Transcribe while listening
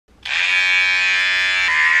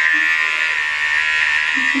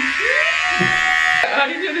How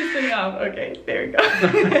do you do this thing off? Okay, there we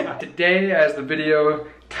go. Today, as the video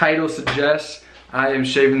title suggests, I am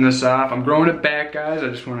shaving this off. I'm growing it back, guys. I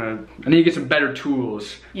need to get some better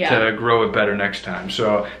tools to grow it better next time.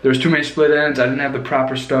 So there's too many split ends. I didn't have the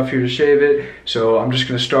proper stuff here to shave it. So I'm just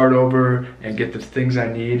gonna start over and get the things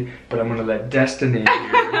I need. But I'm gonna let Destiny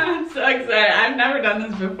I'm so excited. I've never done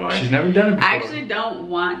this before. She's never done it before. I actually don't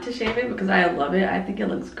want to shave it because I love it. I think it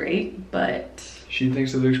looks great, but... She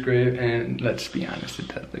thinks it looks great, and let's be honest, it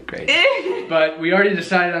does look great. But we already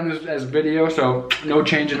decided on this as a video, so no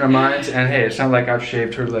change in our minds. And hey, it's not like I've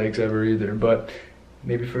shaved her legs ever either, but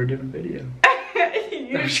maybe for a different video.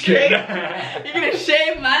 I'm just kidding. You're gonna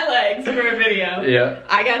shave my legs for a video. Yeah.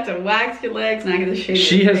 I got to wax your legs and I got to shave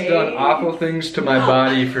She your has done awful things to my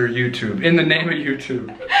body for YouTube, in the name of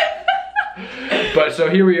YouTube. But so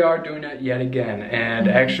here we are doing it yet again, and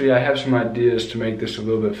actually I have some ideas to make this a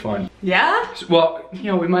little bit fun. Yeah? Well, you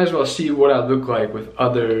know, we might as well see what I look like with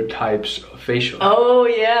other types of facial. Oh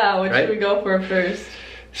yeah, what should we go for first?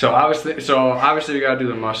 So obviously we gotta do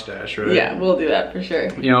the mustache, right? Yeah, we'll do that for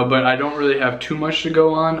sure. You know, but I don't really have too much to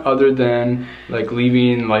go on other than like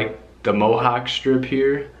leaving like the mohawk strip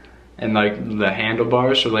here and like the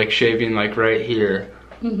handlebars, so like shaving like right here.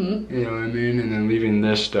 Mm-hmm. You know what I mean? And then leaving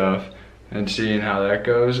this stuff and seeing how that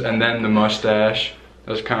goes. And then the mustache.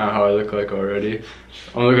 That's kind of how I look like already.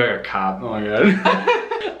 I look like a cop. Oh my god.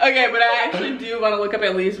 Okay, but I actually do want to look up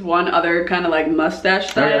at least one other kind of like mustache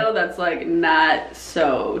style that's like not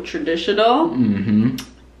so traditional. Mm-hmm.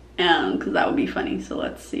 Because that would be funny. So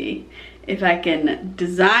let's see if I can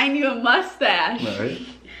design you a mustache. All right.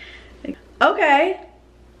 Okay.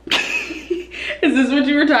 Is this what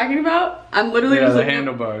you were talking about? I'm literally just the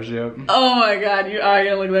handlebars, yep. Oh my god, you are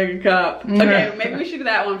gonna look like a cop. Okay, maybe we should do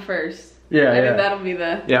that one first. Yeah, Maybe that'll be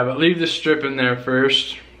the... Yeah, but leave the strip in there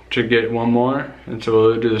first to get one more. And so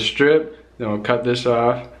we'll do the strip, then we'll cut this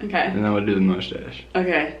off. Okay. And then we'll do the mustache.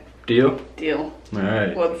 Okay. Deal? Deal.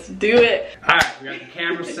 Alright. Let's do it. Alright, we got the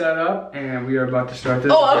camera set up and we are about to start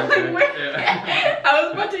this. Oh, I was like, wait. I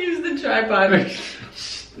was about to use the tripod.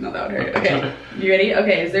 No, that would hurt. Okay, you ready?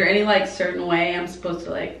 Okay, is there any like certain way I'm supposed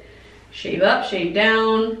to like shave up, shave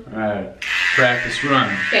down? Alright, practice run.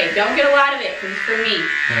 Okay, don't get a lot of it because it's for me.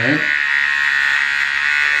 Alright.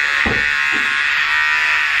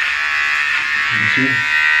 See?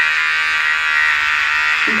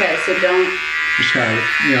 Okay, so don't... Just kind of,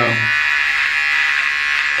 you know.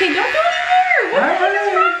 Okay, don't go anywhere! What is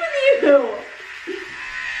wrong with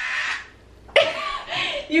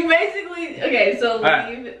you? You basically... Okay, so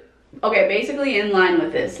leave... Okay, basically in line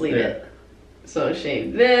with this, leave it. So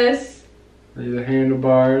shave this. Leave the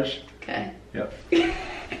handlebars. Okay. Yep.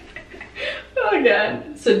 Oh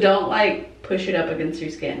god. So don't like push it up against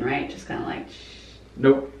your skin, right? Just kind of like...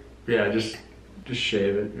 Nope. Yeah, just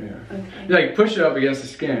shave it, yeah. Okay. Like push it up against the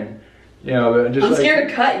skin. You know, but just I'm scared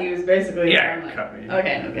to cut you is basically. Yeah, like, cut me.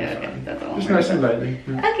 Okay. That's all. Just nice and lightly.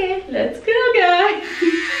 Okay, let's go, guys.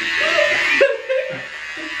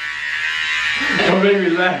 Don't make me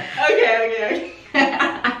laugh. Okay.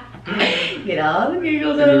 Get all the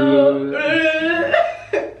giggles out.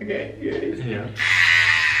 Okay, you ready? Yeah.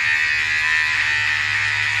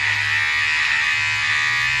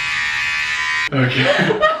 Okay.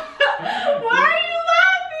 Why are you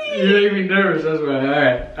laughing? You make me nervous, that's why.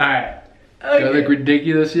 Alright. Okay. Do I look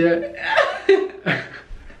ridiculous yet?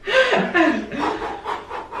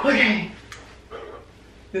 Okay.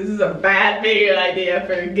 This is a bad video idea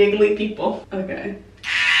for giggly people. Okay.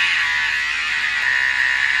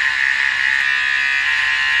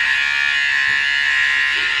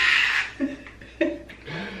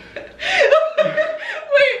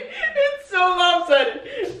 Wait, it's so lopsided.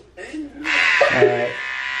 Alright.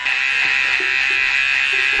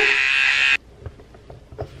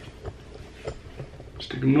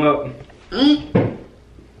 Stick them up.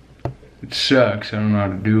 It sucks. I don't know how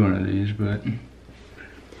to do one of these, but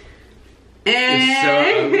it's so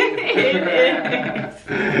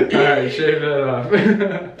Alright, shave that off.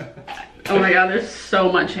 Oh my god, there's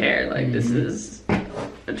so much hair. Like, this is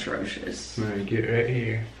atrocious. Alright, get right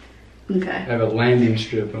here. Okay. I have a landing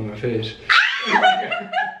strip on my face.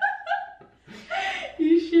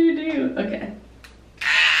 You sure do. Okay.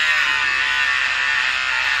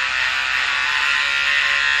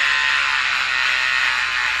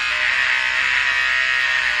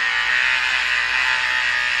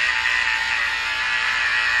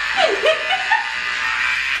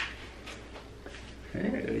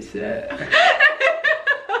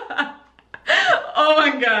 Oh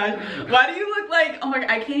my god. Why do you look like, oh my god,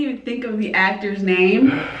 I can't even think of the actor's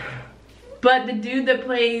name. But the dude that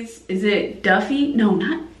plays, is it Duffy? No,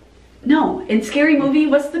 not No, in Scary Movie,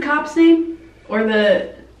 what's the cop's name? Or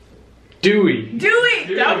the... Dewey.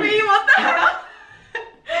 Dewey! Dummy, what the hell?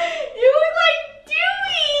 You look like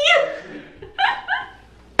Dewey!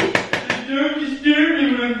 Don't disturb me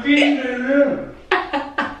when I'm cleaning my room.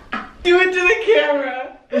 Do it to the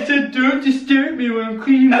camera. I said, don't disturb me when I'm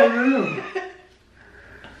cleaning my room.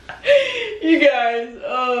 You guys,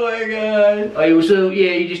 oh my god. Oh, so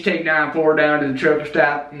yeah, you just take 9-4 down to the truck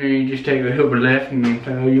stop, and then you just take a hoover left, and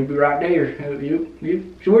you'll be right there.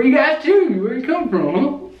 So where you guys to? Where you come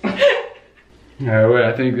from, huh? Alright, well,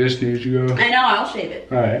 I think this needs to go. I know, I'll shave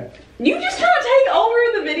it. Alright. You just trying to take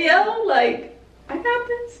over the video? Like, I got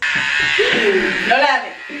this. No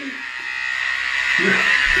laughing.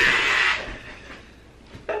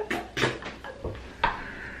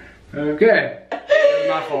 Okay. That's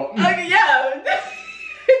my fault. Okay, yeah.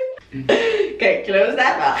 Okay, close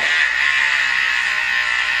that mouth.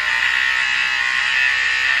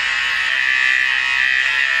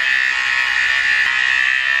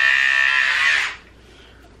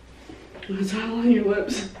 It's all on your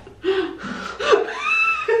lips.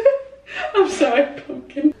 I'm sorry,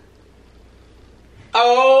 pumpkin.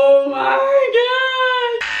 Oh my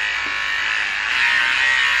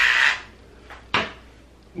god!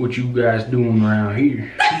 What you guys doing around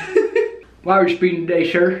here? Why are you speeding today,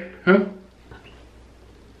 sir? Huh?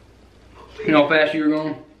 You know how fast you were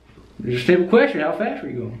going? Just a simple question, how fast were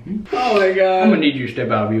you going? Hmm? Oh my god. I'm gonna need you to step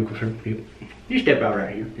out of the vehicle, sir. You step out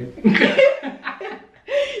right here.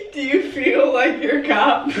 Do you feel like you're a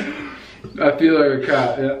cop? I feel like a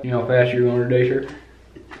cop, yeah. You know how fast you're going today, sir?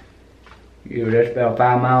 Yeah, that's about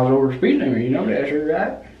 5 miles over the speed limit. You know that, sir,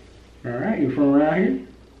 right? Alright, you from around here?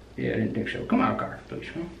 Yeah, I didn't think so. Come on, car, please.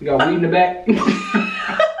 Huh? You got weed in the back?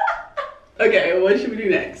 Okay, what should we do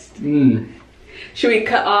next? Should we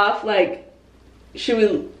cut off, like, should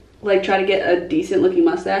we, like, try to get a decent looking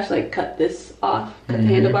mustache? Like, cut this off? Cut the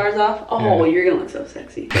handlebars off? Oh, yeah. You're gonna look so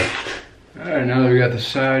sexy. Alright, now that we got the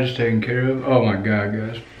sides taken care of. Oh my god,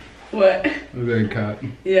 guys. What? Look at that cop.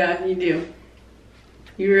 Yeah, you do.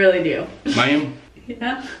 You really do. Ma'am?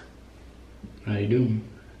 Yeah? How you doing?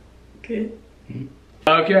 Good.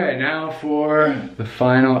 Okay, now for the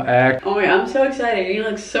final act. Oh my god, I'm so excited. You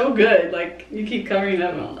look so good. Like, you keep covering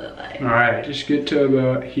up on the light. Alright, just get to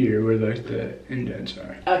about here where like the indents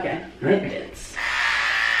are. Okay, Right. indents.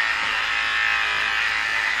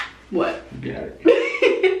 What? Got it.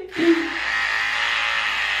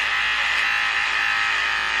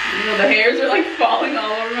 You know, the hairs are like falling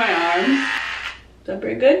all over my arms. Is that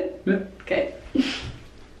pretty good? Yeah. Okay.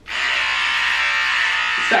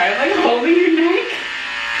 Sorry, I'm like holding your neck.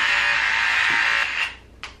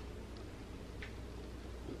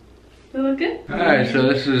 Does it look good? Alright, so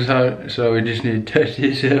this is how, so we just need to touch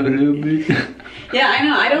this up a little bit. Yeah, I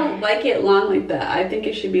know. I don't like it long like that. I think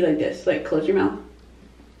it should be like this. Like, close your mouth.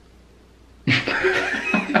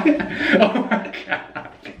 Oh my god.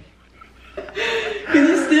 Because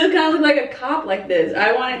you still kind of look like a cop like this.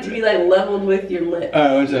 I want it to be like leveled with your lips.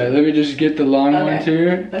 Alright, one second. Let me just get the long ones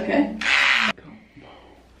here. Okay.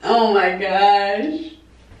 Oh my gosh.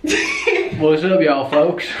 What's up, y'all,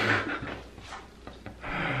 folks?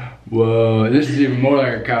 Whoa, this is even more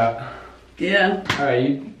like a cop. Yeah. Alright,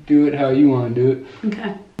 you do it how you want to do it.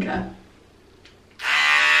 Okay. Okay.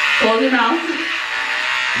 Close your mouth.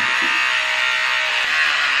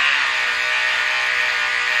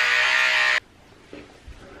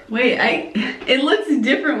 Wait, it looks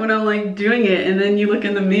different when I'm like doing it, and then you look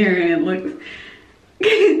in the mirror and it looks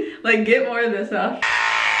like, get more of this off.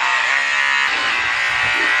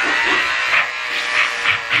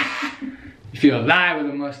 You feel alive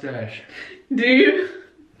with a mustache. Do you?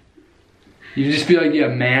 You just feel like you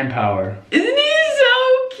have manpower. Isn't he so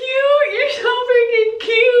cute? You're so freaking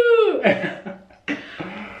cute.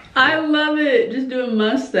 I love it. Just do a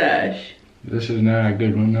mustache. This is not a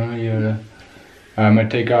good one, though. You gotta. I'm gonna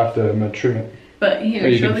take off I'm gonna trim it. But here,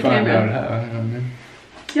 you show can the find camera. out how. I mean.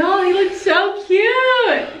 Y'all, he looks so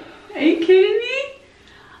cute. Are you kidding me?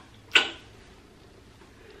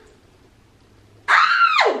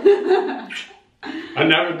 I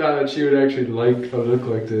never thought that she would actually like a look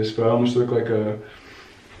like this, but I almost look like a.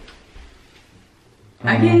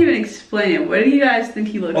 I can't even explain it. What do you guys think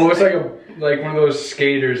he looks like? Almost like one of those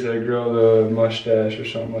skaters that grow the mustache or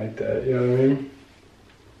something like that. You know what I mean?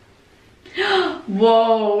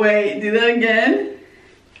 Whoa, wait, do that again?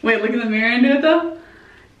 Wait, look in the mirror and do it though?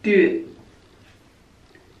 Dude.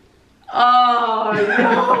 Oh,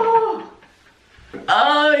 no.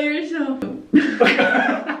 Oh, you're so...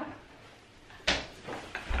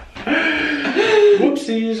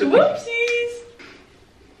 Whoopsies. Whoopsies.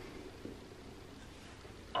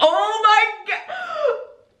 Oh my god.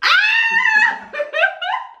 Ah!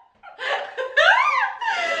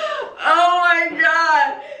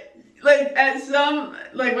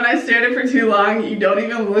 like when I stared at it for too long, you don't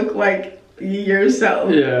even look like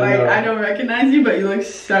yourself. Yeah, like no. I don't recognize you, but you look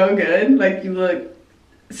so good. Like you look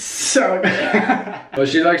so good. Well,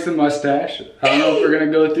 she likes the mustache. I don't know if we're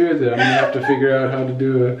gonna go through with it. I'm gonna have to figure out how to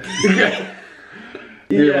do it.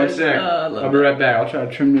 Here, one sec. I'll be right back. I'll try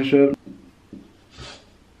to trim this up.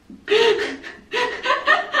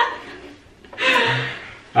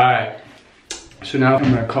 Alright. So now I'm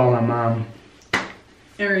gonna call my mom.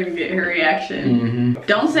 And we're gonna get her reaction.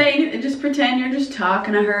 Don't say anything, just pretend you're just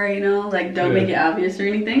talking to her, you know? Like, don't make it obvious or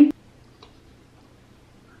anything.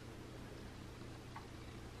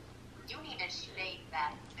 You need to shave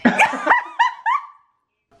that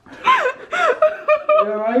You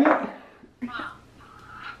don't like it?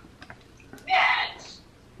 Mitch,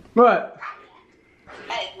 What?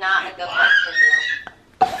 that is not a good one for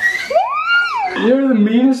you. You're the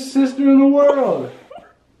meanest sister in the world.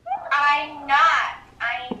 I'm not.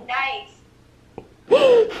 I'm nice.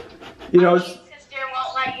 You know, My sister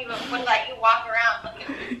won't let you walk around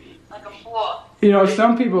looking like a fool. you know,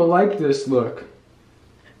 some people like this look.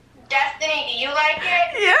 Destiny, do you like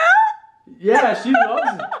it? Yeah. Yeah, she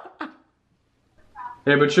loves it.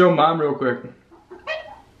 Hey, but show mom real quick. What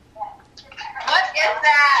is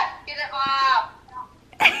that? Get it off.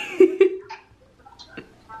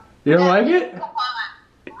 You don't like it? Come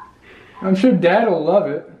on. I'm sure Dad will love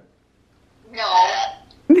it. No.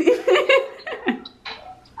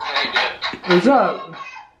 What's up?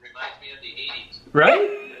 Reminds me of the 80s. Right?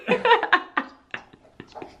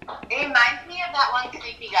 It reminds me of that one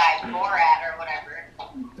creepy guy, Borat or whatever.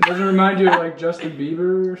 Does it remind you of like Justin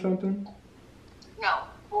Bieber or something? No,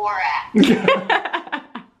 Borat.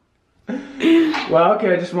 Well,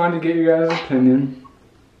 okay, I just wanted to get you guys' opinion.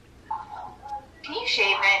 Can you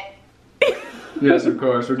shave it? Yes, of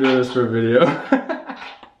course, we're doing this for a video.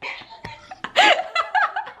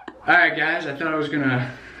 Alright guys, I thought I was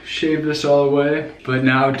gonna shave this all away, but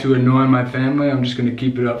now to annoy my family, I'm just gonna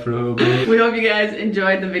keep it up for a little bit. We hope you guys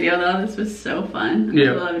enjoyed the video though. This was so fun.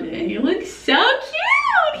 Yeah. I loved it. You look so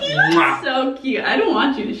cute. You look so cute. I don't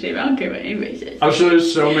want you to shave. I don't care what anybody says. I'm sure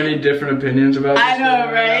there's so many different opinions about this. I know,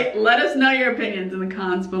 thing right? Let us know your opinions in the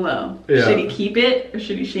comments below. Yeah. Should he keep it or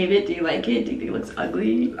should he shave it? Do you like it? Do you think it looks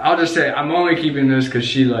ugly? I'll just say, I'm only keeping this because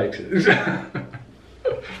she likes it.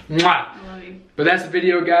 Mwah! But that's the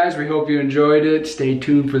video, guys. We hope you enjoyed it. Stay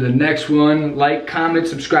tuned for the next one. Like, comment,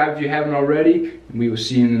 subscribe if you haven't already. And we will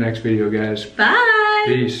see you in the next video, guys. Bye.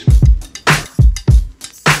 Peace.